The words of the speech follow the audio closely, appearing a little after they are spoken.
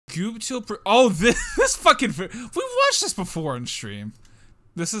Oh, this fucking. We watched this before on stream.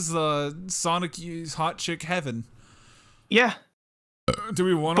 This is Sonic Youth Hot Chick Heaven. Yeah. Do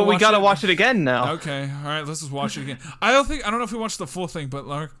we want to? But we gotta watch it again now. Okay, all right. Let's just watch it again. I don't know if we watched the full thing,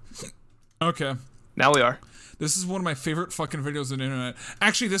 but okay. Now we are. This is one of my favorite fucking videos on the internet.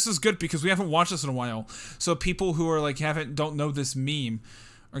 Actually, this is good because we haven't watched this in a while. So people who are like don't know this meme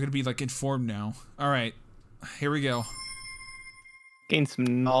are gonna be like informed now. All right, here we go. Gain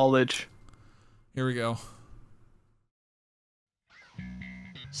some knowledge. Here we go.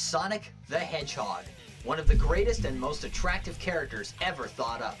 Sonic the Hedgehog, one of the greatest and most attractive characters ever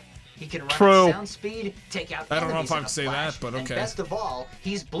thought up. He can run at sound speed, take out I don't know enemies if I in would a say flash, that, but and okay. best of all,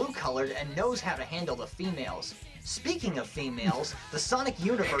 he's blue-colored and knows how to handle the females. Speaking of females, the Sonic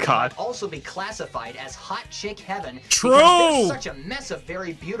universe might also be classified as Hot Chick Heaven. True! Because there's such a mess of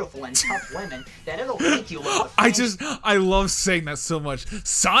very beautiful and tough women that it'll make you love I love saying that so much.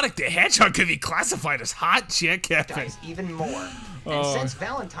 Sonic the Hedgehog could be classified as Hot Chick Heaven. guys even more. And since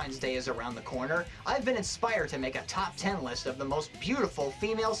Valentine's Day is around the corner, I've been inspired to make a top 10 list of the most beautiful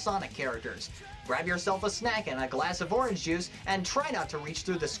female Sonic characters. Grab yourself a snack and a glass of orange juice, and try not to reach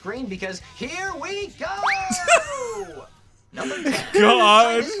through the screen because here we go! Number 10.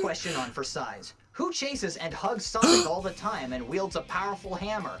 Try this question on for size. Who chases and hugs Sonic all the time and wields a powerful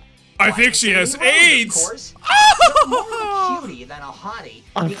hammer? I think she has AIDS! Of course. More of a cutie than a hottie.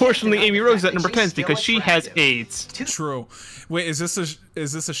 Unfortunately, Amy Rose is at number 10 because she has AIDS. True. Wait, is this a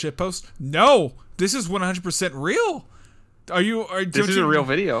shitpost? No, this is 100% real. This is a real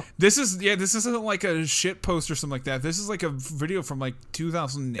video. This isn't like a shit post or something like that. This is like a video from like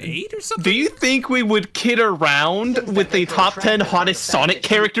 2008 or something. Do you think we would kid around with the top 10 hottest Sonic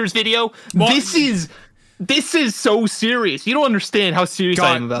characters video? This is so serious. You don't understand how serious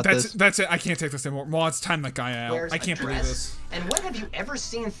I am about this. That's it. I can't take this anymore. Mods, time that guy out. I can't believe this. And when have you ever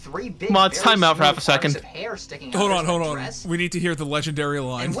seen three big Mods, time out for half a second. Hold on. We need to hear the legendary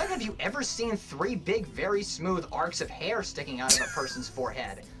line. And when have you ever seen three big, very smooth arcs of hair sticking out of a person's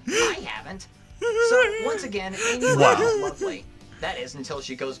forehead? I haven't. So once again, Amy is lovely. That is until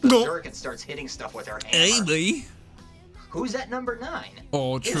she goes berserk and starts hitting stuff with her hammer. Amy. Who's at number 9?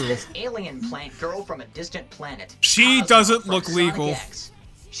 Oh, true. It's this alien plant girl from a distant planet. She doesn't look legal.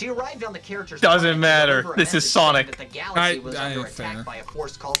 She arrived on the character's doesn't matter. This is Sonic. That the galaxy was under attack by a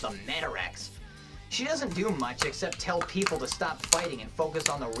force called the Metarex. She doesn't do much except tell people to stop fighting and focus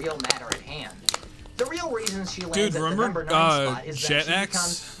on the real matter at hand. The real reason she lands at the number 9 spot is that she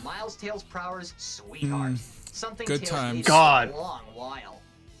becomes Miles Tails Prower's sweetheart. Something good Tails needed God. for a long while.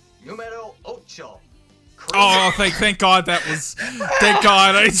 Numero 8. Oh, thank God that was. Thank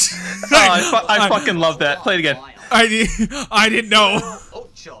God. I fucking love that. Play it again. I didn't know.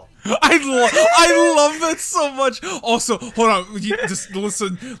 I love that so much. Also, hold on. Just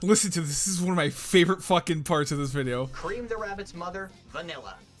listen to this. This is one of my favorite fucking parts of this video. Cream the Rabbit's mother,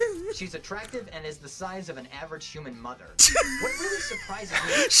 Vanilla. She's attractive and is the size of an average human mother. What really surprises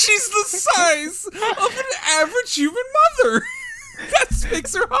me. She's the size of an average human mother. That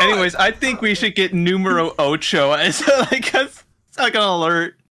makes her hot. Anyways, I think we should get numero ocho as like an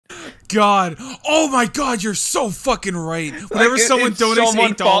alert. God, oh my God, you're so fucking right. Whenever someone donates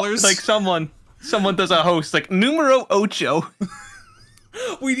 $8, like someone does a host like numero ocho.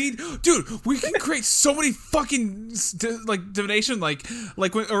 We can create so many fucking like donation like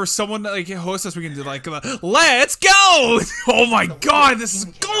or someone like hosts us. We can do like let's go. Oh my God, this is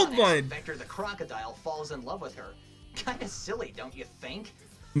gold mine. Vector the crocodile falls in love with her. Kinda silly, don't you think?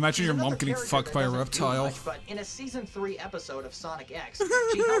 Imagine your mom getting fucked by a reptile. Much, but in a season 3 episode of Sonic X,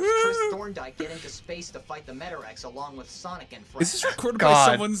 she helps Chris Thorndike get into space to fight the Metarex along with Sonic and friends. Is this recorded by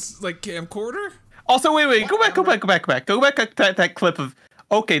someone's like camcorder? Also, wait, go back to that clip of.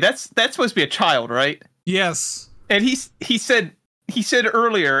 Okay, that's supposed to be a child, right? Yes. And he said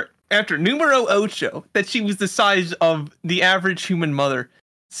earlier after numero ocho that she was the size of the average human mother.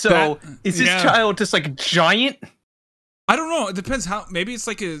 So is this child just like giant? I don't know. It depends how. Maybe it's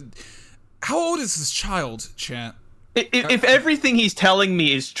like a. How old is this child, chat? If everything he's telling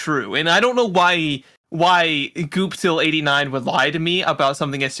me is true, and I don't know why Gooptil89 would lie to me about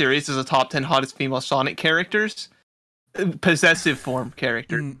something as serious as a top 10 hottest female Sonic characters, possessive form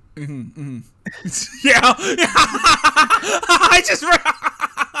character. Yeah. I just.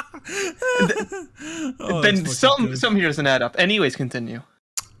 Then some here doesn't add up. Anyways, continue.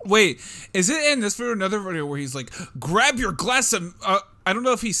 Wait, is it in this video another video where he's like, grab your glass of, I don't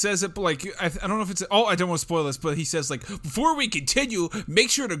know if he says it, but like, I don't know if it's, I don't want to spoil this, but he says like, before we continue, make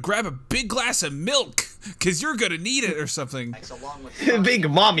sure to grab a big glass of milk, because you're going to need it or something. Big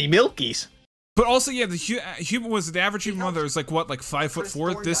mommy milkies. But also, yeah, the average human mother is like what, like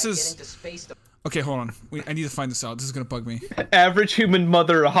 5'4"? This is. Okay, hold on. I need to find this out. This is gonna bug me. Average human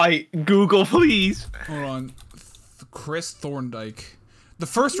mother height. Google, please. Hold on. Chris Thorndike. The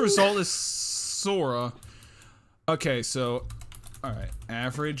first result is Sora. Okay, so, all right.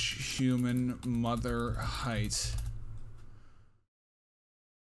 Average human mother height.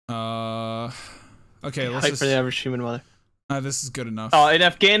 Okay, let's height for the average human mother. This is good enough. In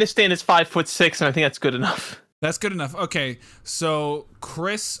Afghanistan, it's 5'6", and I think that's good enough. That's good enough. Okay, so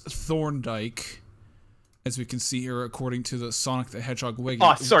Chris Thorndike, as we can see here, according to the Sonic the Hedgehog wiki.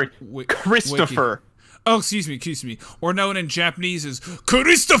 Oh, sorry, Christopher. Wiki. Oh, excuse me. Or known in Japanese as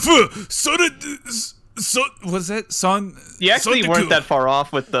Christopher. Was that son? You actually weren't that far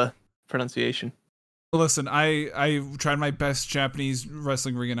off with the pronunciation. Listen, I tried my best Japanese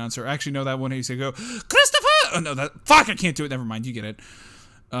wrestling ring announcer. I actually know that one. He said, "Go, Christopher." Oh no, fuck! I can't do it. Never mind. You get it.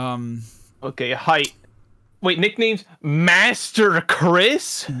 Okay, height. Wait, nicknames? Master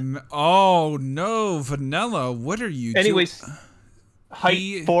Chris? Oh no, Vanilla. What are you? Anyways,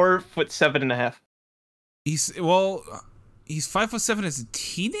 height 4'7.5". He's 5'7" as a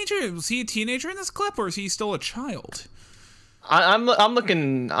teenager. Was he a teenager in this clip, or is he still a child? I'm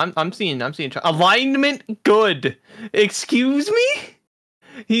looking. I'm seeing. Alignment good. Excuse me.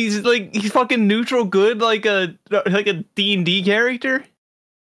 He's fucking neutral good, like a D&D character.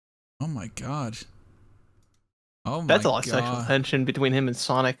 Oh my god. Oh my god. That's a lot of sexual tension between him and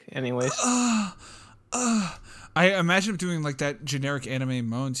Sonic, anyways. I imagine him doing like that generic anime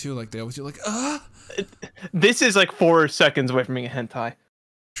moan too, like they always do, like This is like 4 seconds away from being a hentai.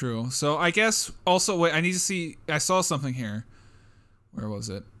 True. So I guess also wait, I need to see. I saw something here. Where was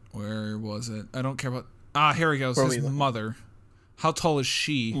it? I don't care about. Here he goes. His mother. How tall is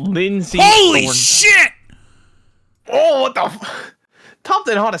she? Lindsay. Holy shit! Oh, what the? Top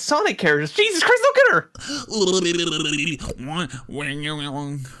 10 hottest Sonic characters. Jesus Christ, look at her.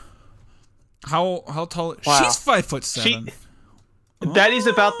 How tall? Wow. She's 5'7". That is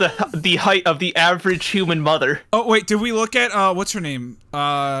about the height of the average human mother. Oh wait, did we look at what's her name?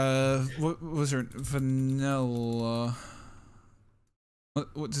 What was her? Vanilla.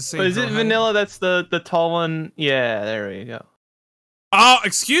 What to say? Is it Vanilla? That's the tall one. Yeah, there we go. Oh,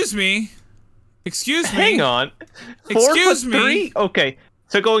 excuse me. Hang on. Excuse me. Okay,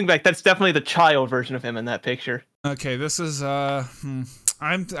 so going back, that's definitely the child version of him in that picture. Okay, this is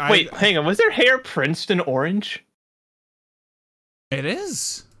Wait, hang on. Was their hair Princeton orange? It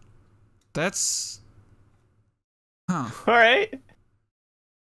is. That's. Huh. All right.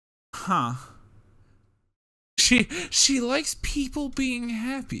 Huh. She likes people being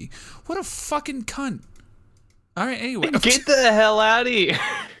happy. What a fucking cunt. All right. Anyway, get the hell out of here.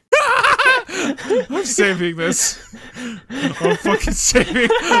 I'm saving this. I'm fucking saving.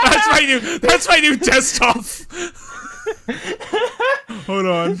 That's my new desktop. Hold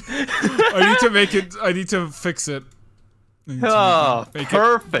on. I need to fix it. Oh,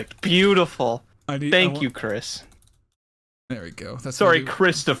 perfect. Beautiful. Thank you, Chris. There we go. Sorry,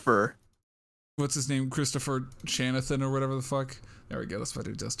 Christopher. What's his name? Christopher Chanathan or whatever the fuck. There we go. That's my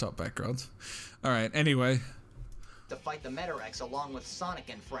new desktop background. All right. Anyway. To fight the Metarex along with Sonic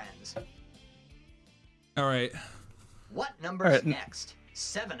and friends. All right. What number's next?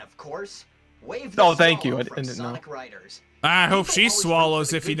 7, of course. Wave the thank you. I didn't Sonic know. Riders. I hope she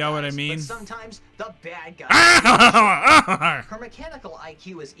swallows, if you know what I mean. But sometimes the bad guy. Her mechanical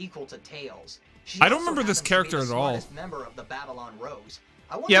IQ is equal to Tails. I don't remember this character at all. Member of the Babylon Rogues.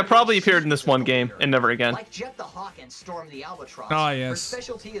 Yeah, probably appeared in this one game and never again. Like Jet the Hawk and Storm the Albatross, yes. her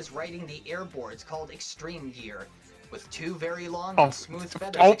specialty is riding the airboards called Extreme Gear, with 2 very long and smooth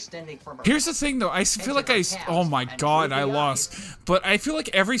feathers extending from her. Here's the thing, though. I feel like oh my god, I lost. But I feel like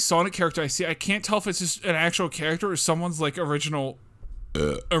every Sonic character I see, I can't tell if it's just an actual character or someone's like original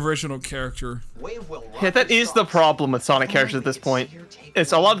character. Yeah, that is the problem with Sonic characters at this point.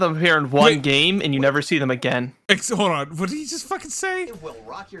 It's a lot of them appear in one game and you never see them again. Hold on, what did he just fucking say? It will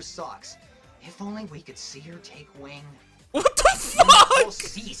rock your socks. If only we could see her take wing. What the fuck?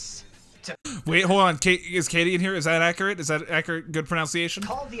 Cease. Wait, hold on. Is Katie in here? Is that accurate? Is that accurate? Good pronunciation?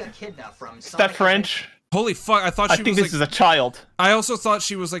 Call the Echidna from Is that French? Holy fuck! I thought she was. I think this is a child. I also thought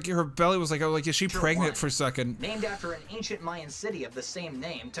she was like her belly was like, oh, like is she pregnant for a second? Named after an ancient Mayan city of the same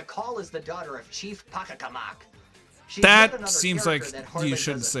name, Tikal is the daughter of Chief Pakakamak. That seems like you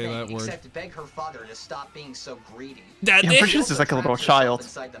shouldn't say that word. Except beg her father to stop being so greedy. Yeah, I'm pretty sure this is like a little child.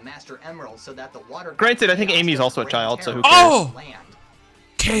 Inside the Master Emerald so that the water Granted, I think Amy's also a child, so who cares? Oh!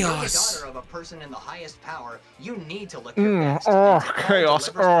 Chaos. Daughter of a person in the highest power, you need to look your best. Chaos.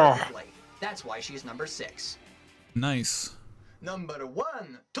 That's why she's number 6. Nice. Number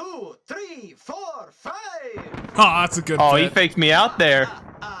 1, 2, 3, 4, 5. Oh, that's a good. Oh, bit. he faked me out there.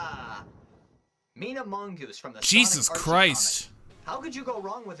 Mina Mongoose from the Jesus Sonic Christ. Comic. How could you go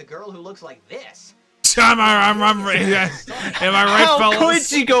wrong with a girl who looks like this? Am I right, How fellas? could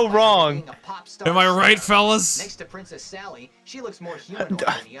she go wrong? Am I right, fellas? Next to Princess Sally, she looks more humanoid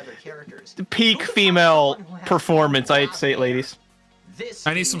than the other characters. The peak female performance, I'd say, ladies.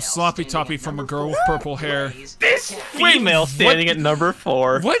 I need some sloppy toppy from a girl with purple hair. This female standing at number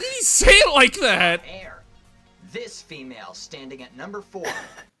 4. Why did he say it like that? This female standing at number 4.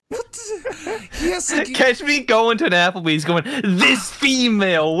 What? Yes. Catch me going to an Applebee's going, this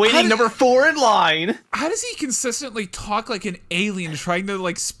female waiting number 4 in line. How does he consistently talk like an alien trying to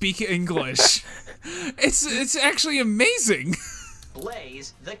like speak English? It's actually amazing.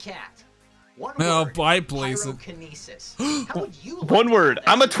 Blaze the cat. One word, Blaze. How would you like one word.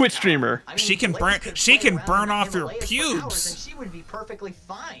 I'm a Twitch streamer. I mean, she can burn off your pubes. And she would be perfectly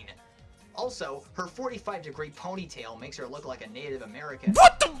fine. Also, her 45-degree ponytail makes her look like a Native American.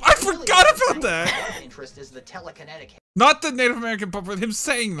 What the? I forgot about that. Interest is the telekinetic. Not the Native American part, but him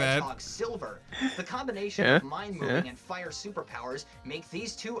saying that. Silver. The combination of mind-moving and fire superpowers make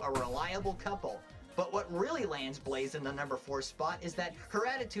these two a reliable couple. But what really lands Blaze in the number 4 spot is that her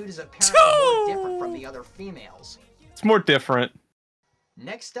attitude is apparently more different from the other females. It's more different.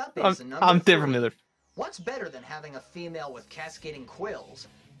 Next up is number 3. I'm different than the other. What's better than having a female with cascading quills?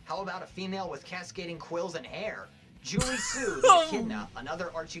 How about a female with cascading quills and hair? Julie Sue, the Echidna,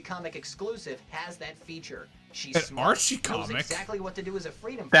 another Archie comic exclusive, has that feature. She's an smart, Archie comic? knows exactly what to do as a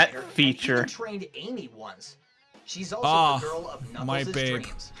freedom that fighter, feature. and even trained Amy once. She's also the girl of Knuckles' my babe.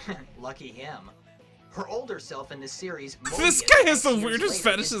 dreams. Lucky him. Her older self in this series, this guy has the weirdest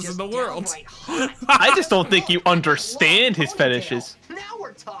fetishes in the world. I just don't think you understand his fetishes. Now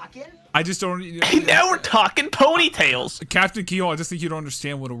we're talking. I just don't. Now we're talking ponytails. Captain Keyhole, I just think you don't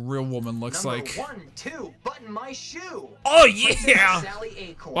understand what a real woman looks Number like. 1, 2, button my shoe. Oh yeah. Sally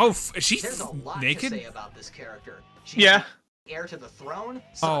Acorn. Oh, is she There's a lot naked? to say about this character. She's heir to the throne,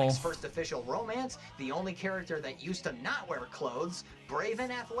 Sonic's first official romance, the only character that used to not wear clothes, brave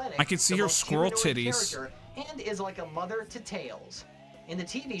and athletic. I can see her squirrel titties. And is like a mother to Tails. In the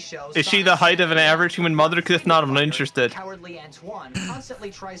TV show, is she the height of an average human mother? Because if not, I'm not interested. Cowardly Antoine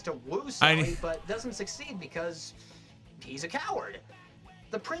constantly tries to woo Sally, but doesn't succeed because he's a coward.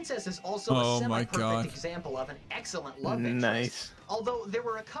 The princess is also a semi-perfect example of an excellent love interest. Nice. Although there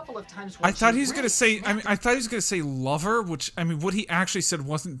were a couple of times when I thought he was gonna say. I mean, I thought he was gonna say lover, which I mean, what he actually said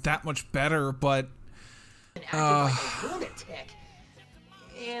wasn't that much better, but. Like a lunatic.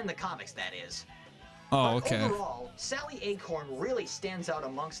 In the comics, that is. Oh, but okay. Overall, Sally Acorn really stands out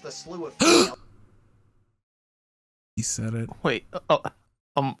amongst the slew of females. He said it. Wait.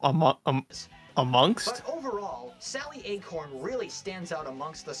 Amongst? But overall, Sally Acorn really stands out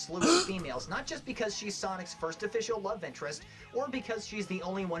amongst the slew of females, not just because she's Sonic's first official love interest, or because she's the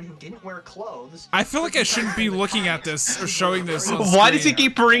only one who didn't wear clothes. I feel like I shouldn't be looking at this or showing this on Why does he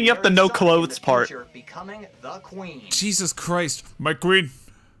keep bringing up the no clothes part? Becoming the queen. Jesus Christ, my queen.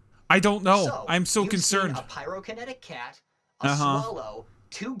 I don't know. So, I'm so concerned. A pyrokinetic cat, a swallow,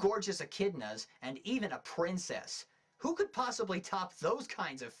 2 gorgeous echidnas, and even a princess. Who could possibly top those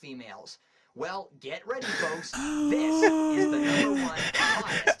kinds of females? Well, get ready, folks. This is the number 1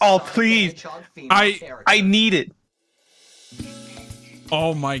 oh, please. I need it.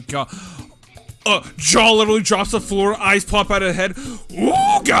 Oh my god. Jaw literally drops to the floor, eyes pop out of the head.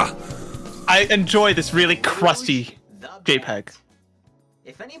 Ooga! I enjoy this really crusty JPEG.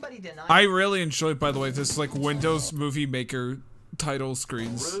 If anybody denies, I really enjoy, by the way, this like Windows Movie Maker title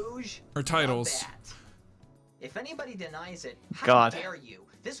screens. Or titles. If anybody denies it, how dare you?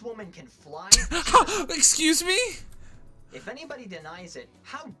 This woman can fly. Excuse me? If anybody denies it,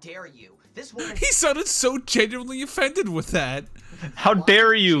 how dare you? This woman. He sounded so genuinely offended with that. How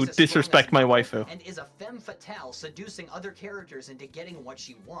dare you disrespect my waifu? And is a femme fatale, seducing other characters into getting what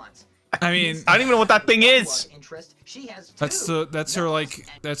she wants. I mean, I don't even know what that thing is. She has that's her like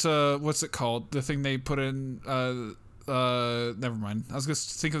that's what's it called? The thing they put in never mind. I was gonna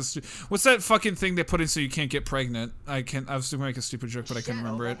think of what's that fucking thing they put in so you can't get pregnant? I was gonna make a stupid joke, but I couldn't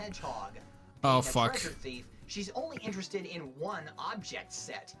remember it. Oh fuck. Thief, she's only interested in one object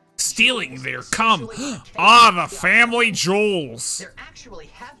set. Stealing their cum. The family jewels. There actually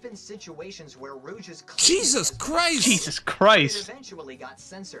have been situations where Rouge's Jesus Christ. Jesus Christ. Eventually got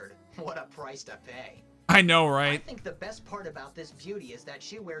censored. What a price to pay. I know, right? I think the best part about this beauty is that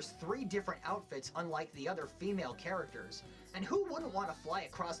she wears 3 different outfits unlike the other female characters. And who wouldn't want to fly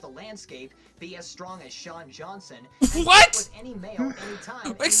across the landscape, be as strong as Sean Johnson, what? With any male,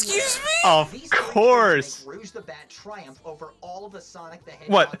 anytime, Excuse me? Of course. Rouge the Bat triumph over all of the Sonic the Hedgehog.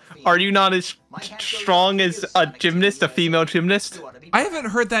 What? Are you not as strong as a gymnast, a female gymnast? I haven't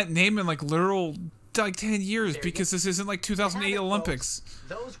heard that name in like literal 10 years because this isn't like 2008 Olympics.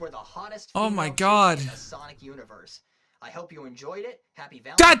 Those were the hottest. Oh my god. In the Sonic universe. I hope you enjoyed it. Happy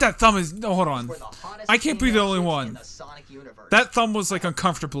Valentine's. God, that thumb is. No, hold on. I can't be the only one. That thumb was like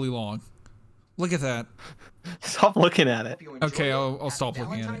uncomfortably long. Look at that. Stop looking at it. Okay, I'll stop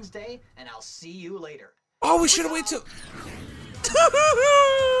looking at it. Day, and I'll see you later. Oh, we should have waited till.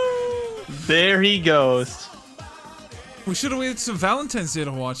 There he goes. We should have waited till Valentine's Day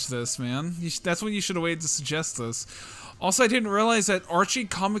to watch this, man. That's when you should have waited to suggest this. Also, I didn't realize that Archie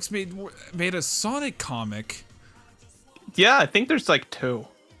Comics made a Sonic comic. Yeah, I think there's like 2.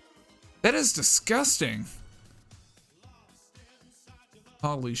 That is disgusting.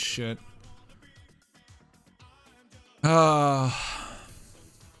 Holy shit.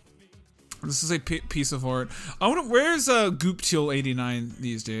 This is a piece of art. I wonder where's Goopteal89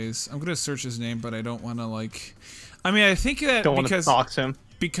 these days. I'm gonna search his name, but I don't want to like. I mean, I think that don't want to dox him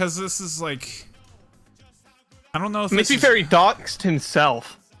because this is like. I don't know if. It makes me very doxed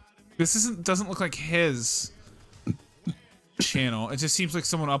himself. This doesn't look like his channel. It just seems like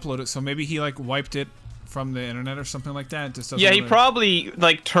someone uploaded it, so maybe he like wiped it from the internet or something like that. It just yeah, he probably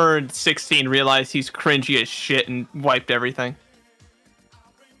like turned 16, realized he's cringy as shit, and wiped everything.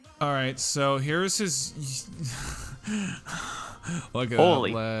 All right, so here's his. Look at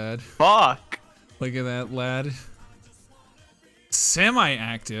Holy that lad. Fuck! Look at that lad.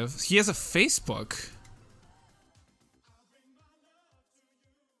 Semi-active. He has a Facebook.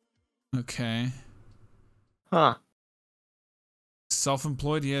 Okay. Huh.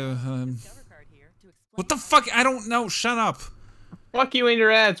 Self-employed, yeah. What the fuck? I don't know. Shut up. Fuck you and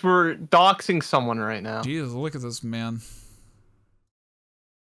your ads. We're doxing someone right now. Jesus, look at this man.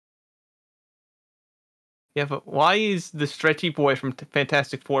 Yeah, but why is the stretchy boy from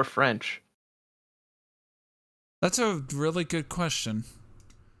Fantastic Four French? That's a really good question.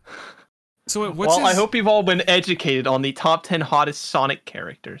 So wait, well, I hope you've all been educated on the top 10 hottest Sonic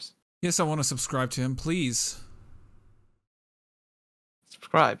characters. Yes, I want to subscribe to him, please.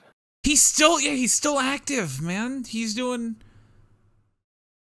 Subscribe. He's still active, man. He's doing.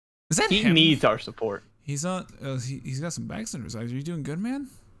 Is that he him? He needs our support. He's not. He's got some bags under his eyes. Are you doing good, man?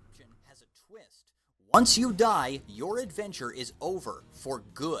 Has a twist. Once you die, your adventure is over for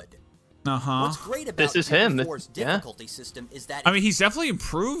good. What's great about this is him. Difficulty system is that I mean, he's definitely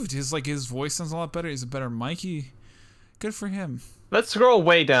improved. His voice sounds a lot better. He's a better mic. Good for him. Let's scroll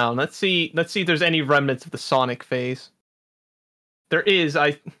way down. Let's see if there's any remnants of the Sonic phase. There is.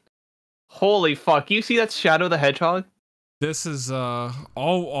 Holy fuck! You see that Shadow the Hedgehog? This is oh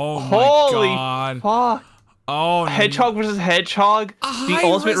Holy my god! Fuck. Oh, Hedgehog versus Hedgehog. The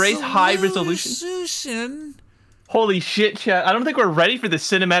ultimate race, high resolution. Holy shit, chat! I don't think we're ready for this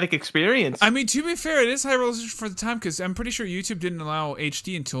cinematic experience. I mean, to be fair, it is high resolution for the time because I'm pretty sure YouTube didn't allow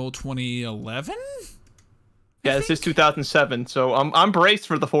HD until 2011. Yeah, this is 2007, so I'm braced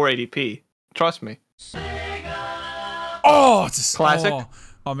for the 480p. Trust me. Oh, it's a classic.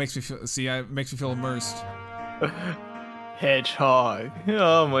 Oh, it makes me feel. See, it makes me feel immersed. Hedgehog.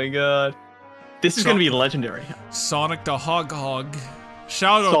 Oh my god. This is gonna be legendary. Sonic the Hog.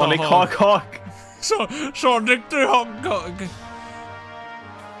 Shout out Sonic the Hog. Sonic the Hog.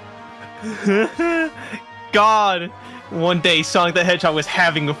 God. One day, Sonic the Hedgehog was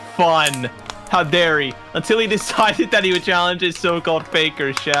having fun. How dare he? Until he decided that he would challenge his so-called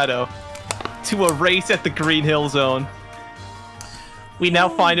faker, Shadow, to a race at the Green Hill Zone. We now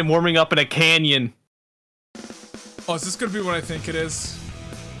find him warming up in a canyon. Oh, is this gonna be what I think it is?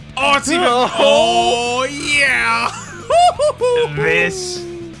 Oh, it's even. Oh, yeah!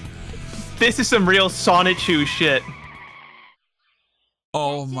 This is some real Sonichu shit.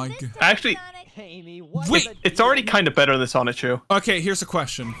 Oh my god. Actually, wait, it's already kind of better than Sonichu. Okay, here's a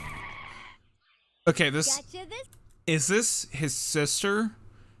question. Okay, is this his sister,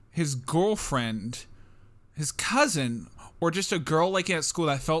 his girlfriend, his cousin, or just a girl like at school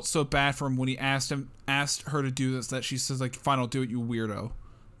that felt so bad for him when he asked her to do this that she says like, "Fine, I'll do it, you weirdo."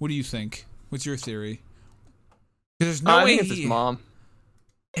 What do you think? What's your theory? There's no way I think it's his mom.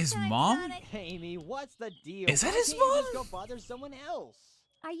 His mom? Amy, what's the deal? Is that his mom? Just go bother someone else.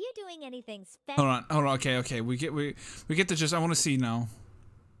 Are you doing anything special? Hold on. Okay. We get the gist. I want to see now.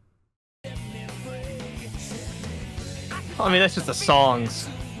 I mean, that's just the songs.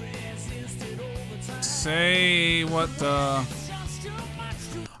 Say what the...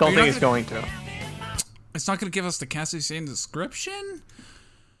 Don't think it's going to. It's not gonna give us the Cassidy Sane description.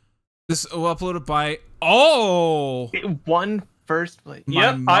 This was uploaded by. Oh. It won first place.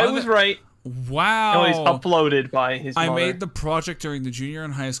 Yep, I was right. Wow. No, he's uploaded by his mother. I made the project during the junior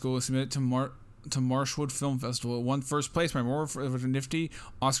in high school. Submitted to Marshwood Film Festival. It won first place by more with a nifty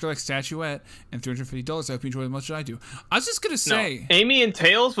Oscar-like statuette and $350. I hope you enjoy it as much as I do. I was just gonna say, Amy and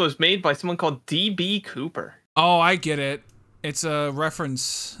Tails was made by someone called D.B. Cooper. Oh, I get it. It's a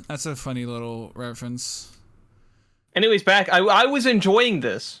reference. That's a funny little reference. Anyways, back. I was enjoying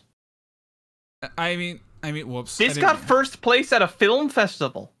this. I mean, whoops. This got first place at a film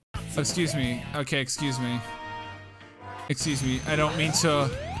festival. Excuse me. Okay, excuse me. Excuse me. I don't mean to.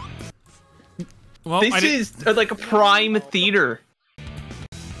 Well, this is like a prime theater.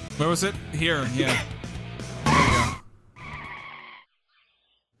 Where was it? Here, yeah.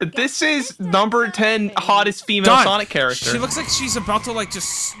 This is number 10 hottest female Sonic character. She looks like she's about to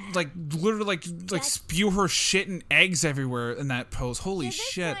literally spew her shit and eggs everywhere in that pose. Holy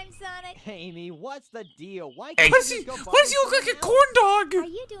shit. Amy, what's the deal? Why does he look like a corn dog? Are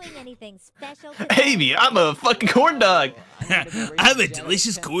you doing anything special today? Amy, I'm a fucking corn dog. I'm a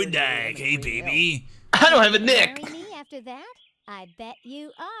delicious corn dog. Hey, baby. I don't have a neck. Marry me after that? I bet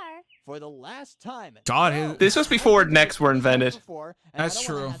you are. For the last time. God, this was before necks were invented. That's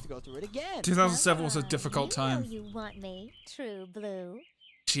true. 2007 was a difficult time. You want me, True Blue.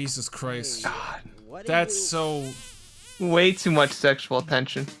 Jesus Christ. God. That's so... Way too much sexual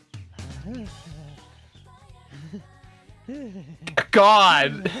attention.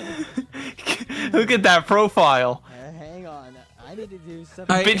 God. Look at that profile. Hang on. I need to do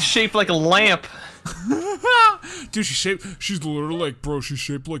something. Bitch shaped like a lamp. Dude, she's literally like, bro, she's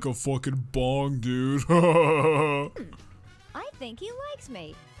shaped like a fucking bong, dude. I think he likes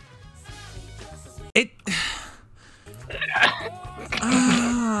me. I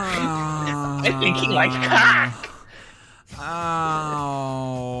think he likes cock.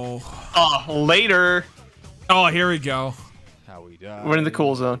 Oh, later. Oh, here we go. How we die. We're in the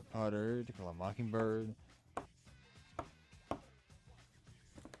cool zone. Otter, To Kill a Mockingbird.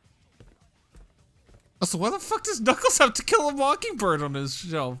 So why the fuck does Knuckles have To Kill a Mockingbird on his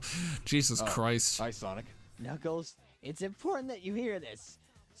shelf? Jesus Christ. Hi, Sonic. Knuckles, it's important that you hear this.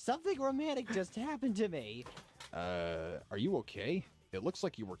 Something romantic just happened to me. Are you okay? It looks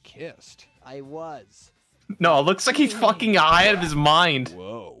like you were kissed. I was. No, it looks like he's fucking high out of his mind.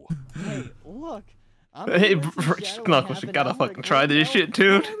 Whoa. Hey, look. Hey, Knuckles, you gotta fucking try this shit,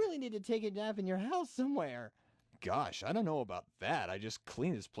 dude. I really need to take a nap in your house somewhere. Gosh, I don't know about that. I just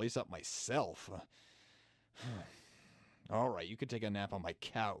cleaned this place up myself. Alright, you could take a nap on my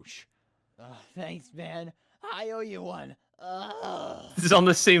couch. Thanks, man. I owe you one. This is on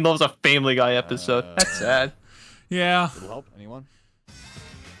the same level as a Family Guy episode. That's sad. Yeah. It'll help anyone?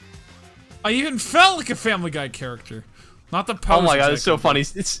 I even felt like a Family Guy character. Not the pose. Oh my god, it's so funny.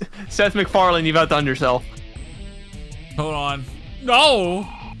 It's Seth MacFarlane, you've outdone yourself. Hold on. No!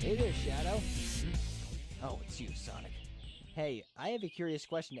 Hey there, Shadow. Oh, it's you, Sonic. Hey, I have a curious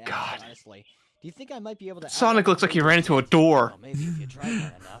question to ask, honestly. Do you think I might be able to... Sonic looks like he ran into a door. Well, maybe if you tried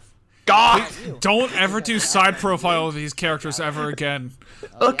hard enough. God! Don't ever do side profile of these characters ever again.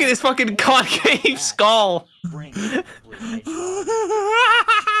 Look at his fucking concave skull. Alright,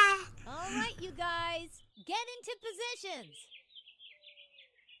 you guys. Get into positions.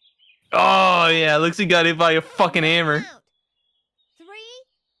 Oh, yeah, looks like he got hit by a fucking hammer. Count. 3,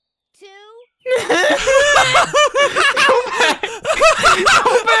 2... Go back!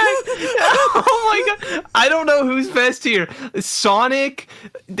 Go back! Oh my god! I don't know who's best here. Sonic,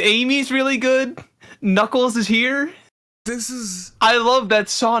 Amy's really good. Knuckles is here. This is... I love that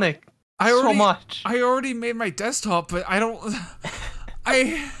Sonic so much. I already made my desktop, but I don't...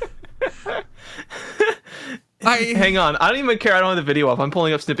 Hang on, I don't even care. I don't have the video up. I'm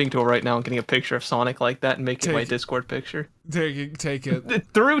pulling up Snipping Tool right now and getting a picture of Sonic like that and making my Discord picture. Take it.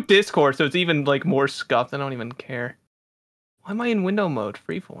 Through Discord, so it's even like more scuffed. I don't even care. Why am I in window mode?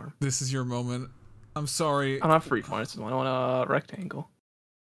 Freeform. This is your moment. I'm sorry. I'm not freeform. This is one on a rectangle.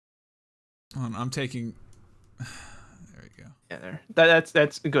 I'm taking... There we go. Yeah, there.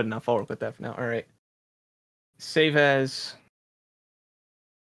 That's good enough. I'll work with that for now. All right. Save as...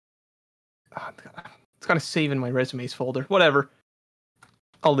 It's gotta save in my resumes folder. Whatever.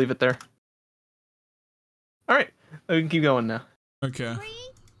 I'll leave it there. Alright. We can keep going now. Okay. 3,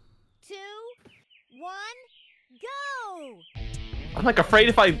 2, 1, go! I'm like afraid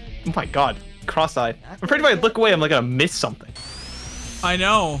if I... Oh my god. Cross-eyed. I'm afraid if I look away, I'm like gonna miss something. I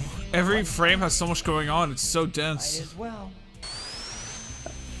know. Every frame has so much going on. It's so dense. Might as well.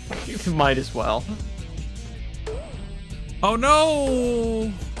 Might as well. Oh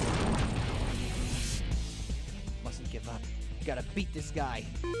no! gotta beat this guy.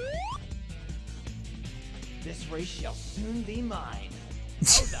 This race shall soon be mine.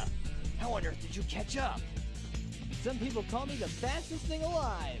 How on earth did you catch up? Some people call me the fastest thing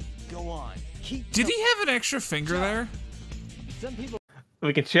alive. Go on, keep. Did he have an extra finger there? Some people.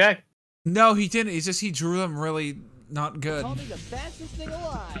 We can check. No, he didn't. It's just he drew them really not good. Call me the fastest thing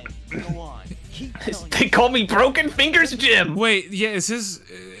alive. Go on, keep. They call me Broken Fingers Jim. Wait, yeah, is his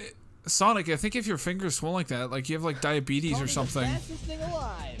Sonic? I think if your fingers swell like that, like you have like diabetes or something. The fastest thing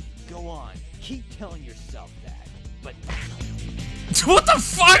alive. Go on, keep telling yourself that. But. What the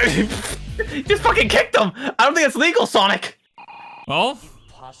fuck? Just fucking kicked him. I don't think it's legal, Sonic. Well.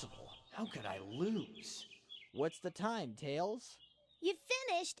 Impossible. How could I lose? What's the time, Tails? You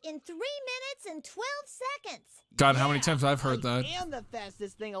finished in 3 minutes and 12 seconds. God, how many times I've heard that? I am the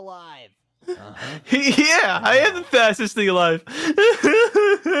fastest thing alive. Yeah, I am the fastest thing alive.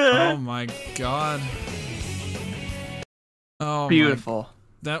 Oh my god. Oh, beautiful.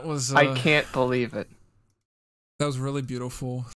 That was. I can't believe it. That was really beautiful.